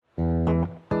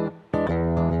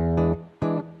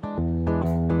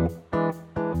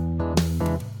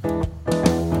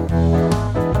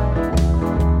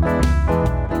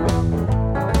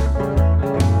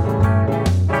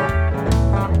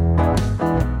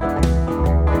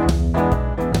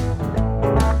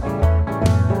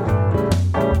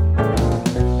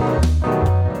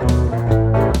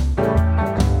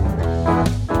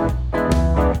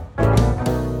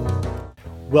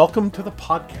Welcome to the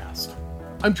podcast.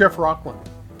 I'm Jeff Rockland.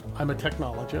 I'm a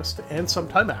technologist and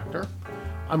sometime actor.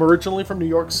 I'm originally from New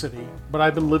York City, but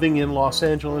I've been living in Los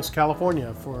Angeles,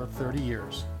 California for 30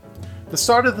 years. The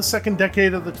start of the second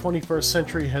decade of the 21st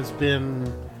century has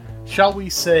been, shall we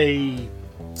say,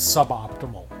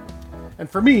 suboptimal. And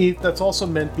for me, that's also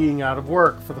meant being out of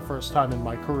work for the first time in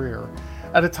my career,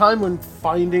 at a time when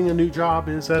finding a new job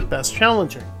is at best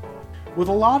challenging. With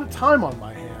a lot of time on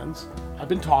my hands, I've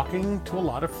been talking to a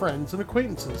lot of friends and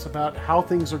acquaintances about how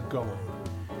things are going.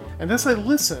 And as I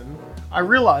listen, I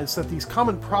realize that these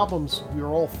common problems we are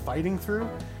all fighting through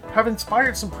have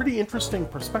inspired some pretty interesting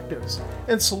perspectives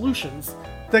and solutions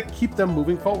that keep them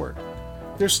moving forward.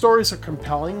 Their stories are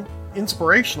compelling,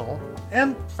 inspirational,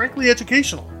 and frankly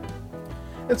educational.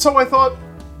 And so I thought,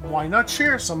 why not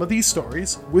share some of these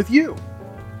stories with you?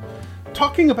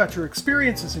 Talking about your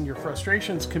experiences and your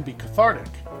frustrations can be cathartic.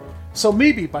 So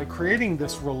maybe by creating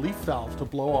this relief valve to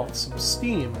blow off some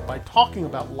steam, by talking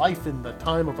about life in the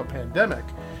time of a pandemic,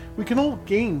 we can all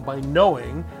gain by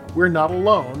knowing we're not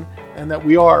alone and that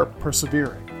we are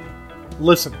persevering.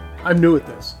 Listen, I'm new at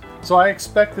this, so I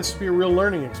expect this to be a real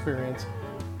learning experience,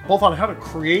 both on how to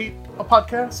create a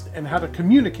podcast and how to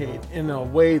communicate in a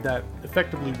way that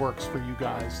effectively works for you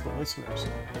guys, the listeners.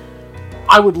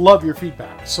 I would love your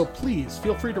feedback, so please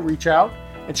feel free to reach out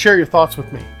and share your thoughts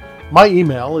with me. My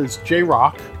email is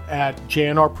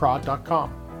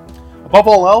jrock@jnrprod.com. Above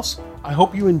all else, I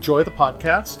hope you enjoy the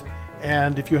podcast,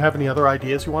 and if you have any other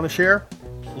ideas you want to share,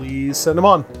 please send them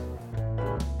on.